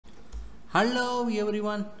Hello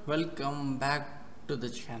everyone, welcome back to the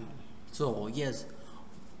channel. So yes,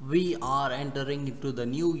 we are entering into the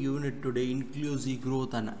new unit today, inclusive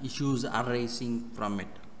growth and issues arising from it.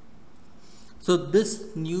 So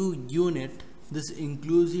this new unit, this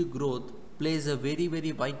inclusive growth plays a very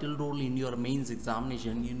vital role in your mains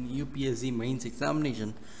examination, in UPSC mains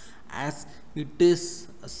examination, as it is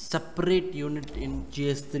a separate unit in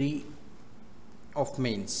GS3 of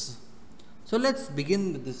mains. So let's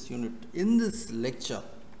begin with this unit. In this lecture,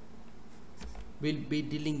 we'll be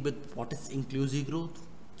dealing with what is inclusive growth,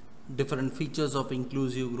 different features of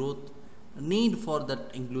inclusive growth, need for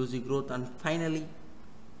that inclusive growth, and finally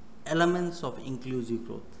elements of inclusive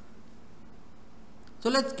growth. So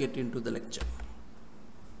let's get into the lecture.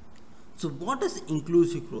 So what is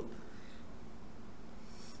inclusive growth?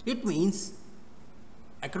 It means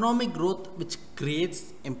economic growth which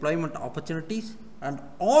creates employment opportunities and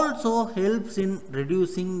also helps in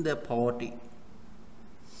reducing the poverty.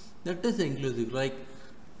 That is inclusive, like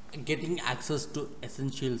getting access to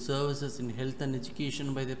essential services in health and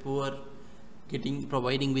education by the poor,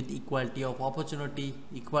 providing with equality of opportunity,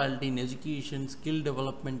 equality in education, skill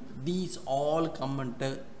development. These all come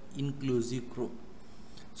under inclusive growth.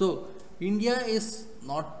 So India is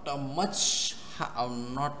not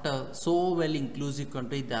so well inclusive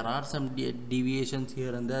country. There are some deviations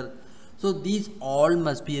here and there. So these all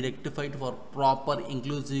must be rectified for proper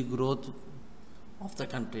inclusive growth of the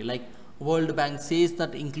country. Like World Bank says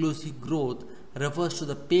that inclusive growth refers to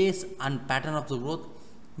the pace and pattern of the growth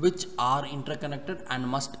which are interconnected and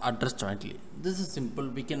must address jointly. This is simple.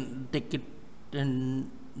 We can take it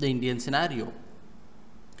in the Indian scenario.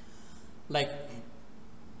 Like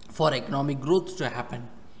for economic growth to happen,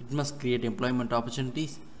 it must create employment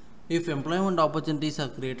opportunities. If employment opportunities are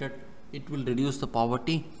created, it will reduce the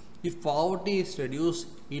poverty. If poverty is reduced,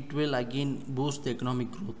 it will again boost the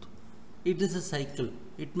economic growth. It is a cycle.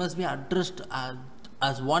 It must be addressed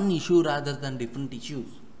as one issue rather than different issues.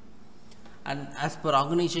 And as per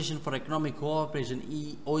Organization for Economic Cooperation,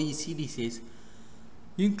 OECD says,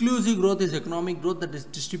 inclusive growth is economic growth that is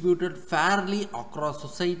distributed fairly across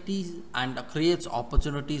societies and creates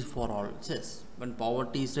opportunities for all. It says when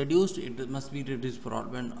poverty is reduced, it must be reduced for all.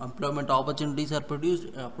 When employment opportunities are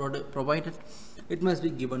provided, it must be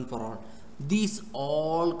given for all. These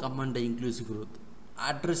all come under inclusive growth,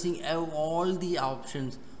 addressing all the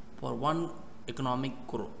options for one economic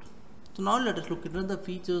growth. So now let us look into the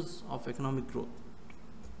features of economic growth.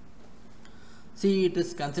 See, it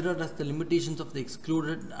is considered as the limitations of the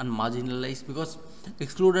excluded and marginalized, because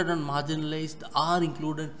excluded and marginalized are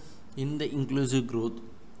included in the inclusive growth.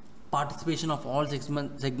 Participation of all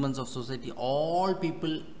segments of society, all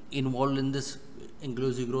people involved in this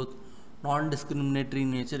inclusive growth. Non-discriminatory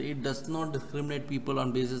nature, it does not discriminate people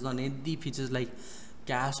on basis on any features like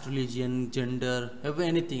caste, religion, gender,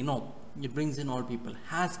 anything. No, it brings in all people.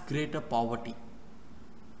 Has greater poverty.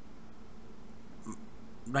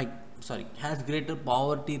 Has greater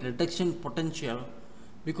poverty reduction potential,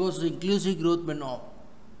 because inclusive growth,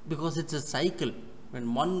 because it's a cycle.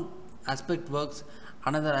 When one aspect works,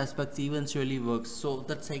 another aspect eventually works. So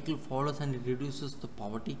that cycle follows and it reduces the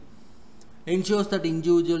poverty. Ensures that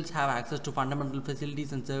individuals have access to fundamental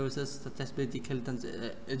facilities and services such as basic health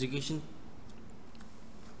and education.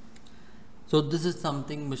 So this is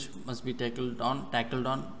something which must be tackled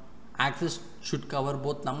on. Access should cover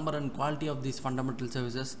both number and quality of these fundamental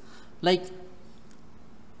services. Like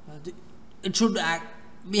it should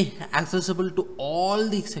be accessible to all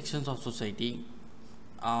the sections of society,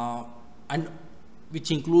 and which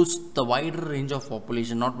includes the wider range of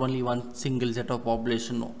population, not only one single set of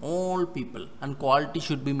population, all people. And quality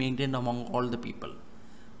should be maintained among all the people,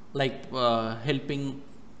 like helping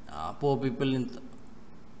poor people,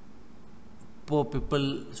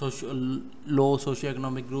 low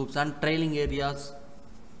socioeconomic groups and trailing areas,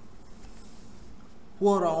 who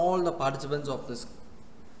are all the participants of this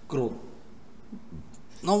growth.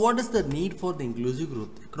 Now, what is the need for the inclusive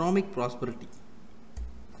growth? Economic prosperity.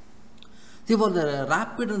 See, for the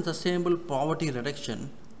rapid and sustainable poverty reduction,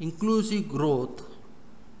 inclusive growth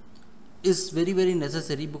is very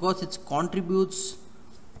necessary, because it contributes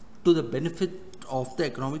to the benefit of the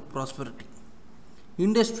economic prosperity.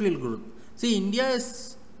 Industrial growth. See, India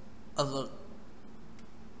is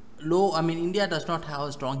India does not have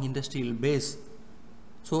a strong industrial base.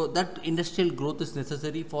 So that industrial growth is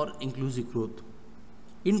necessary for inclusive growth.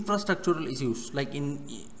 Infrastructural issues like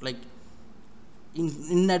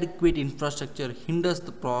inadequate infrastructure hinders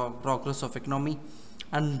the progress of economy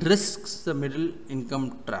and risks the middle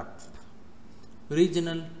income trap.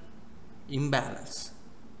 Regional imbalance.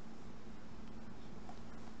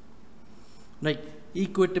 Like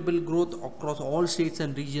equitable growth across all states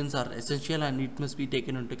and regions are essential, and it must be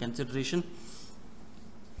taken into consideration.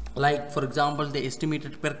 Like for example, the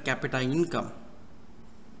estimated per capita income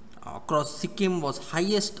across Sikkim was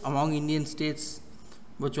highest among Indian states,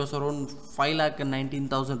 which was around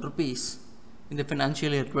 5,19,000 rupees in the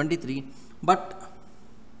financial year 23, but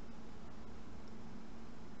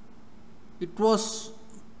it was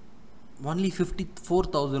only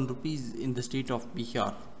 54,000 rupees in the state of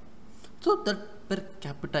Bihar. So that per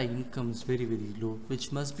capita income is very very low,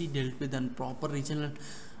 which must be dealt with, and proper regional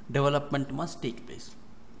development must take place.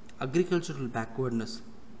 Agricultural backwardness.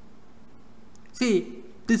 See,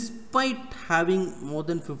 despite having more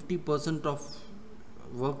than 50% of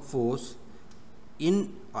workforce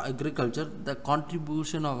in agriculture, the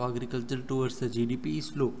contribution of agriculture towards the GDP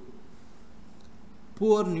is low.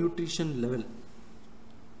 Poor nutrition level.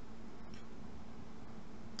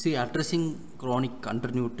 See, addressing chronic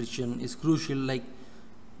undernutrition is crucial, like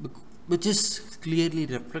which is clearly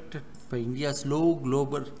reflected by India's low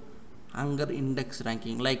global hunger index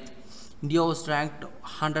ranking. Like India was ranked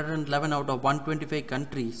 111 out of 125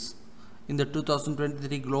 countries in the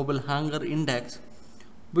 2023 global hunger index,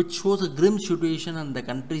 which shows a grim situation and the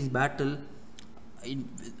country's battle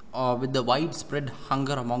with the widespread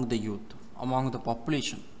hunger among the youth, among the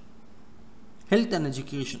population. Health and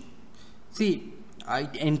education. See,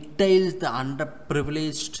 it entails the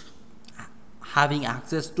underprivileged having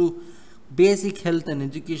access to basic health and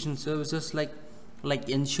education services, like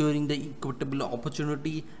ensuring the equitable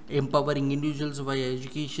opportunity, empowering individuals via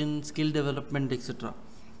education, skill development, etc.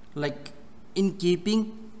 Like in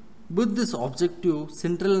keeping with this objective,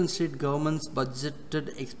 central and state governments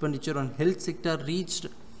budgeted expenditure on health sector reached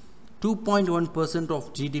 2.1%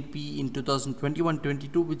 of GDP in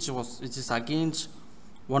 2021-22, which is against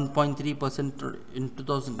 1.3% in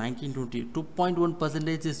 2019-20.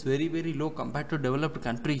 2.1% is very very low compared to developed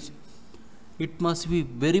countries. It must be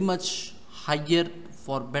very much higher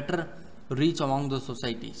for better reach among the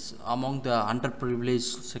societies, among the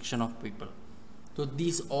underprivileged section of people. So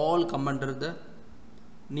these all come under the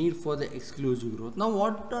need for the exclusive growth. Now,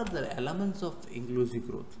 what are the elements of inclusive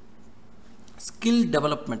growth? Skill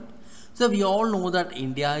development. So we all know that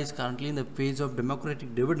India is currently in the phase of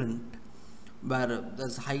democratic dividend, where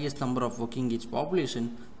there's highest number of working age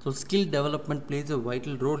population. So skill development plays a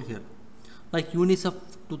vital role here. Like UNICEF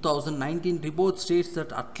 2019 report states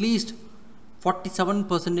that at least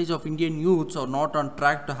 47% of Indian youths are not on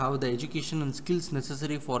track to have the education and skills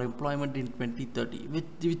necessary for employment in 2030,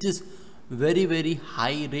 which is very very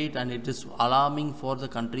high rate, and it is alarming for the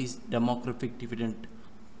country's demographic dividend.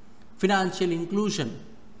 Financial inclusion.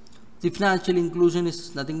 The financial inclusion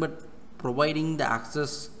is nothing but providing the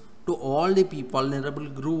access to all the vulnerable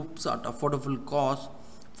groups at affordable cost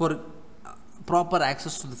for proper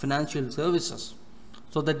access to the financial services,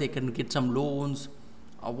 so that they can get some loans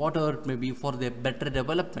or whatever it may be for their better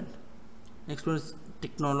development. Next one is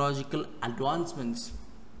technological advancements.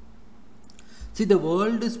 See, the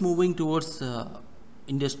world is moving towards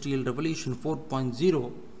industrial revolution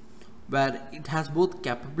 4.0, where it has both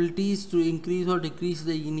capabilities to increase or decrease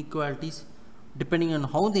the inequalities depending on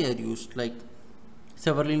how they are used. Like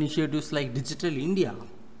several initiatives like Digital India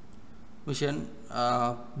Mission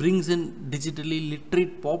brings in digitally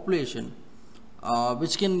literate population,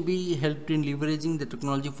 which can be helped in leveraging the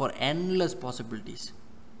technology for endless possibilities.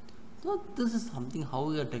 So this is something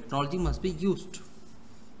how your technology must be used.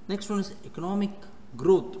 Next one is economic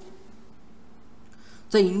growth.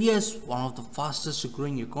 So India is one of the fastest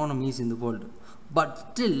growing economies in the world,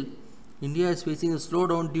 but still India is facing a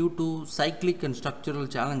slowdown due to cyclic and structural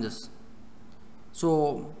challenges.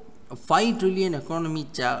 So a 5 trillion economy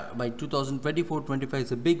by 2024-25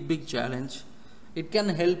 is a big challenge. It can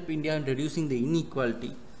help India in reducing the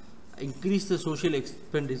inequality, increase the social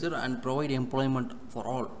expenditure, and provide employment for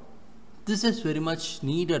all. This is very much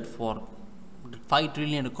needed for 5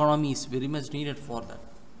 trillion economy is very much needed for that.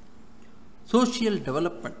 Social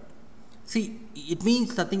development. See, it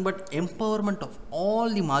means nothing but empowerment of all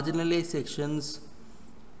the marginalized sections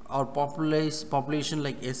or population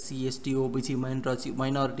like SC, ST, OBC,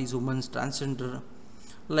 minorities, women, transgender.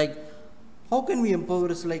 Like, how can we empower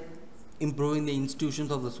us? Like improving the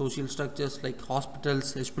institutions of the social structures like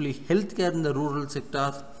hospitals, especially healthcare in the rural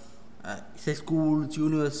sectors, say schools,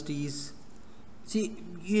 universities. See,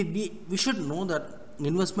 we should know that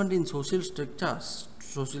investment in social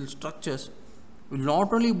structures will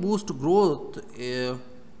not only boost growth,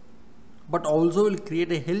 but also will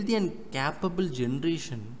create a healthy and capable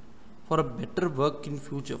generation for a better work in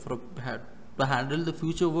future, to handle the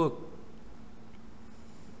future work.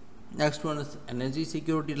 Next one is energy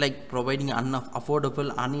security, like providing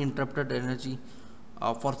affordable, uninterrupted energy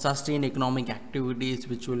for sustained economic activities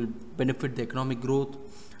which will benefit the economic growth,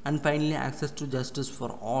 and finally access to justice for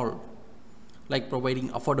all, like providing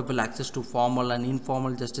affordable access to formal and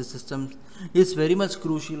informal justice systems is very much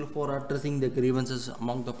crucial for addressing the grievances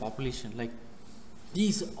among the population. Like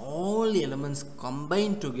these all elements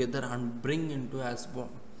combine together and bring into as one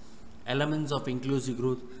elements of inclusive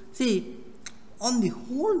growth. See, on the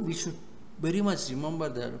whole, we should very much remember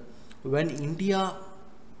that when India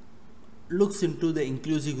looks into the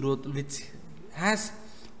inclusive growth, which has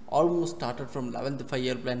almost started from 11th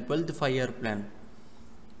 5-year plan, 12th 5-year plan,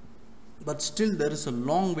 but still there is a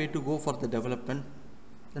long way to go for the development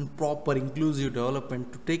and proper inclusive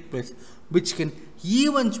development to take place, which can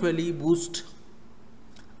eventually boost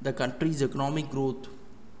the country's economic growth,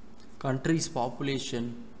 country's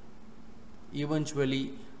population,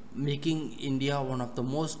 eventually making India one of the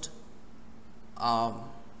most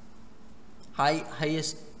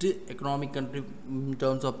highest economic country in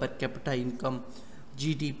terms of per capita income,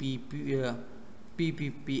 GDP,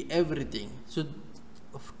 PPP, everything. So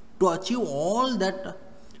to achieve all that,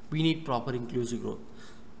 we need proper inclusive growth.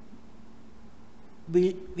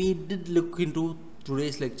 We did look into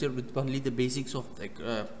today's lecture with only the basics of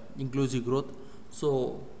inclusive growth.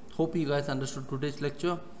 So hope you guys understood today's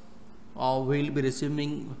lecture. We'll be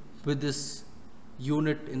resuming with this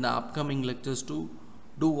unit in the upcoming lectures too.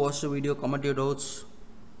 Do watch the video, comment your doubts,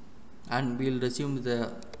 and we'll resume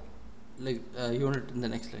the unit in the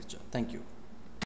next lecture. Thank you.